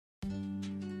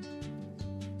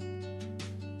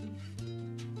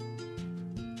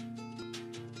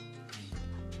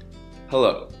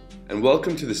Hello, and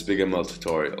welcome to this BigML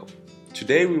tutorial.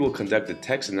 Today we will conduct a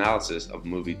text analysis of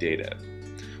movie data.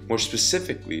 More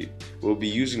specifically, we will be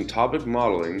using topic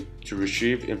modeling to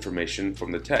retrieve information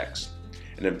from the text,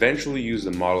 and eventually use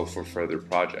the model for further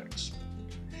projects.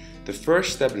 The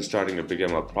first step in starting a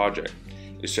BigML project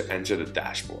is to enter the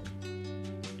dashboard.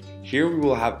 Here we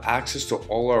will have access to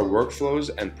all our workflows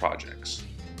and projects.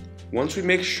 Once we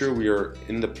make sure we are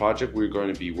in the project we're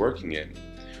going to be working in,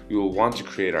 we will want to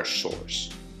create our source.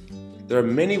 There are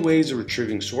many ways of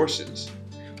retrieving sources,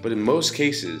 but in most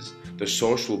cases, the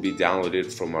source will be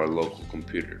downloaded from our local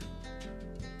computer.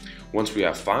 Once we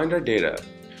have found our data,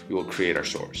 we will create our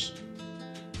source.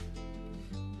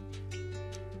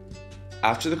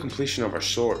 After the completion of our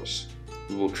source,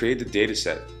 we will create the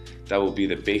dataset that will be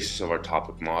the basis of our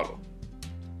topic model.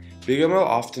 BigML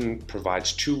often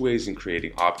provides two ways in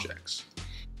creating objects.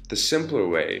 The simpler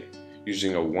way,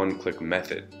 using a one-click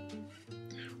method,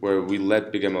 where we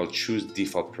let BigML choose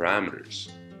default parameters,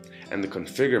 and the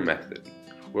configure method,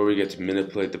 where we get to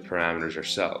manipulate the parameters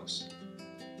ourselves.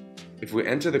 If we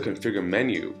enter the configure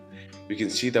menu, we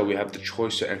can see that we have the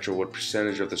choice to enter what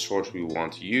percentage of the source we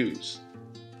want to use.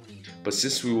 But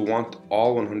since we want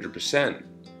all 100%,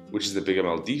 which is the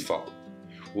BigML default,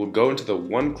 we'll go into the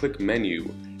one-click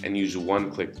menu and use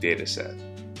one-click dataset.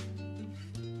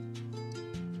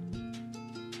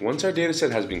 Once our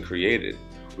dataset has been created,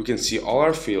 we can see all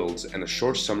our fields and a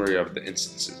short summary of the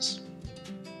instances.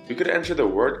 We could enter the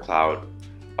word cloud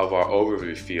of our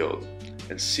overview field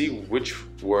and see which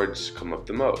words come up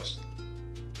the most.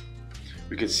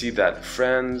 We can see that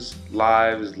friends,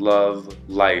 lives, love,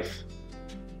 life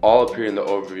all appear in the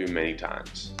overview many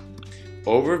times.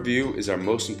 Overview is our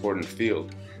most important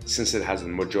field since it has the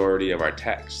majority of our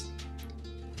text.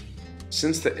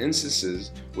 Since the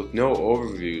instances with no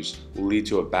overviews will lead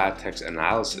to a bad text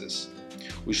analysis,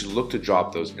 we should look to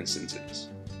drop those instances.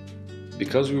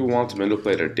 Because we want to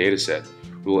manipulate our dataset,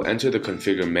 we will enter the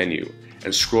configure menu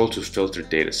and scroll to filter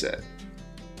dataset.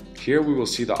 Here we will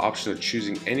see the option of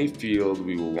choosing any field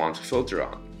we will want to filter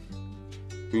on.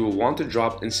 We will want to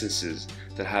drop instances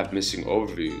that have missing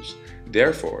overviews.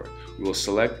 Therefore, we will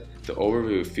select the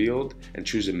overview field and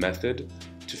choose a method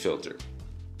to filter.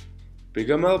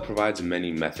 BigML provides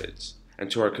many methods, and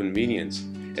to our convenience,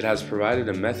 it has provided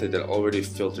a method that already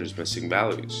filters missing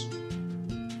values.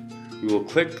 We will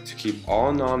click to keep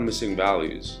all non-missing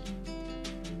values,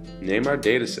 name our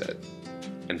dataset,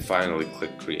 and finally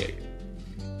click Create.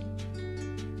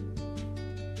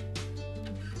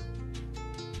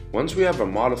 Once we have our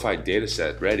modified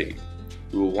dataset ready,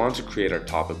 we will want to create our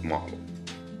topic model.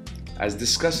 As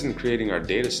discussed in creating our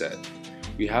dataset,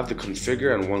 we have the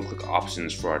configure and one-click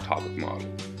options for our topic model.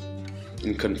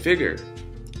 In configure,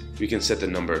 we can set the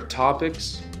number of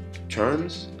topics,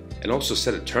 terms, and also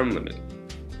set a term limit.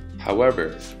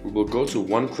 However, we will go to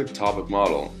one-click topic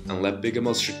model and let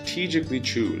BigML strategically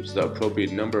choose the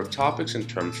appropriate number of topics and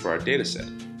terms for our dataset.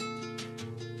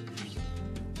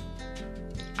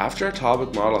 After our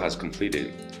topic model has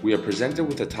completed, we are presented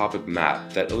with a topic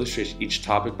map that illustrates each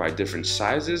topic by different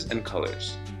sizes and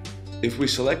colors. If we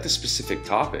select a specific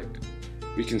topic,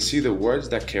 we can see the words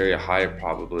that carry a higher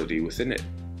probability within it.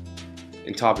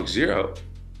 In topic 0,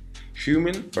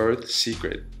 human, earth,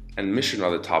 secret, and mission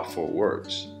are the top 4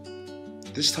 words.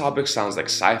 This topic sounds like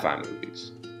sci-fi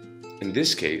movies. In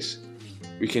this case,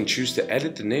 we can choose to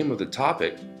edit the name of the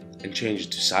topic and change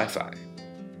it to sci-fi.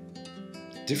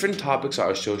 Different topics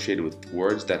are associated with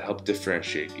words that help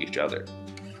differentiate each other.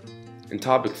 In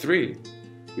topic 3,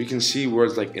 we can see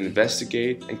words like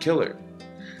investigate and killer,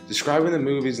 describing the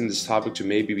movies in this topic to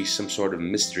maybe be some sort of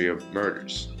mystery of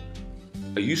murders.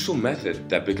 A useful method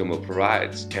that BigML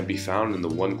provides can be found in the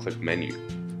one-click menu,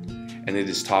 and it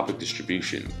is topic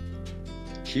distribution.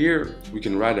 Here, we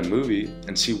can write a movie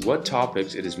and see what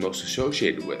topics it is most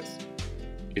associated with.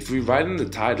 If we write in the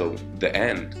title, the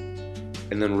end,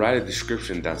 and then write a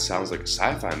description that sounds like a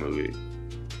sci-fi movie,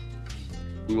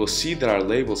 we will see that our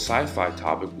labeled sci-fi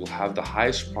topic will have the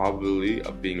highest probability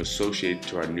of being associated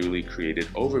to our newly created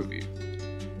overview.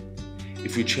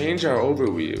 If we change our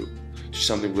overview to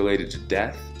something related to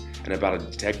death and about a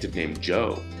detective named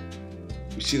Joe,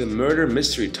 we see the murder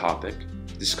mystery topic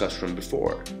discussed from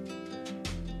before.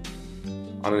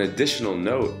 On an additional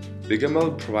note,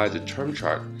 BigML provides a term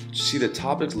chart to see the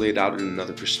topics laid out in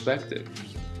another perspective.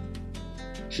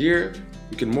 Here,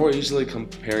 we can more easily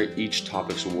compare each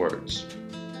topic's words.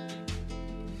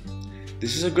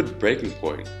 This is a good breaking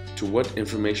point to what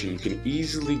information you can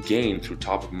easily gain through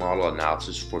topic model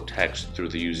analysis for text through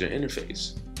the user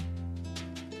interface.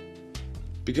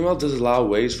 BigML does allow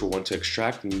ways for one to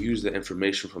extract and use the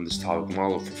information from this topic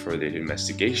model for further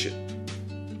investigation.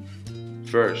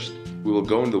 First, we will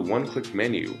go in the one-click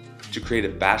menu to create a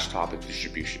batch topic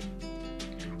distribution.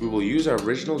 We will use our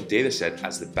original dataset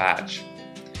as the batch,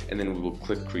 and then we will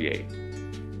click Create.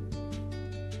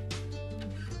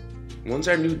 Once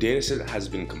our new dataset has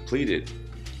been completed,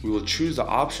 we will choose the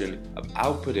option of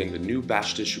outputting the new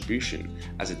batch distribution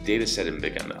as a dataset in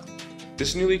BigML.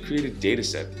 This newly created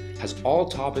dataset has all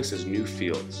topics as new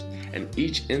fields, and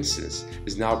each instance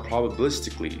is now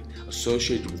probabilistically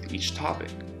associated with each topic.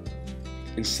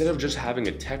 Instead of just having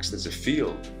a text as a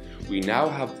field, we now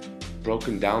have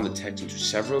broken down the text into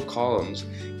several columns,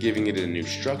 giving it a new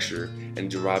structure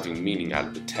and deriving meaning out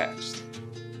of the text.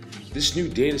 This new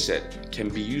dataset can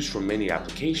be used for many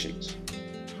applications.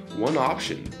 One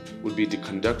option would be to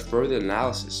conduct further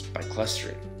analysis by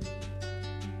clustering.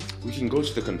 We can go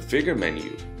to the Configure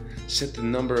menu, set the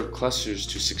number of clusters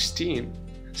to 16,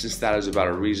 since that is about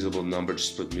a reasonable number to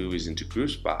split movies into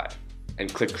groups by,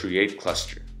 and click Create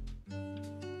Cluster.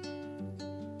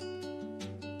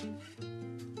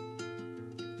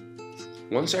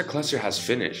 Once our cluster has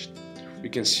finished, we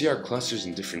can see our clusters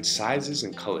in different sizes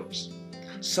and colors,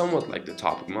 somewhat like the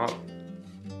topic model.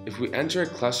 If we enter a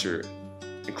cluster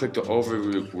and click the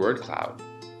overview word cloud,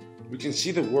 we can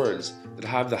see the words that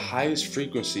have the highest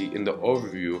frequency in the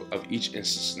overview of each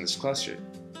instance in this cluster.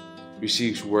 We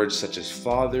see words such as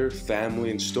father,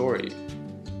 family, and story.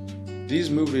 These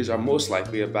movies are most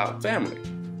likely about family.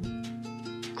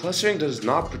 Clustering does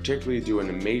not particularly do an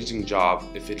amazing job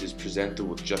if it is presented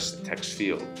with just a text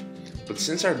field, but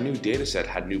since our new dataset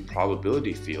had new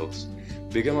probability fields,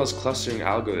 BigML's clustering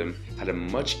algorithm had a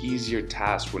much easier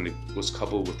task when it was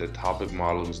coupled with the topic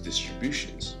model's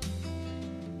distributions.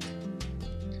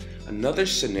 Another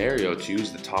scenario to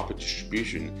use the topic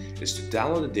distribution is to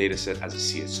download the dataset as a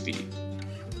CSV.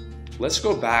 Let's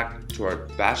go back to our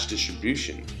batch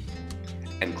distribution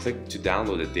and click to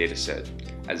download the dataset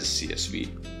as a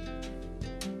CSV.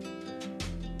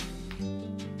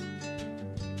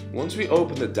 Once we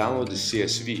open the download the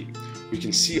CSV, we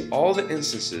can see all the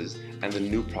instances and the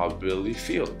new probability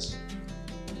fields.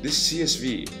 This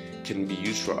CSV can be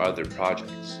used for other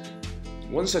projects.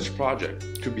 One such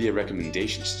project could be a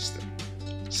recommendation system.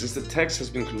 Since the text has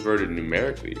been converted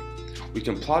numerically, we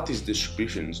can plot these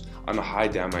distributions on a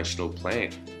high-dimensional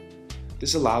plane.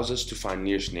 This allows us to find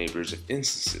nearest neighbors of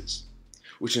instances,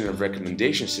 which in a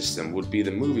recommendation system would be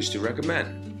the movies to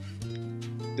recommend.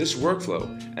 This workflow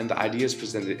and the ideas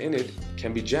presented in it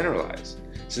can be generalized,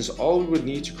 since all we would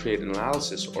need to create an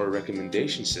analysis or a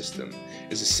recommendation system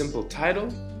is a simple title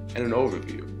and an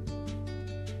overview.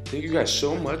 Thank you guys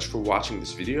so much for watching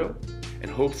this video, and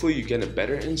hopefully you get a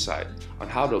better insight on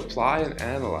how to apply and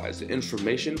analyze the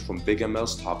information from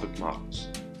BigML's topic models.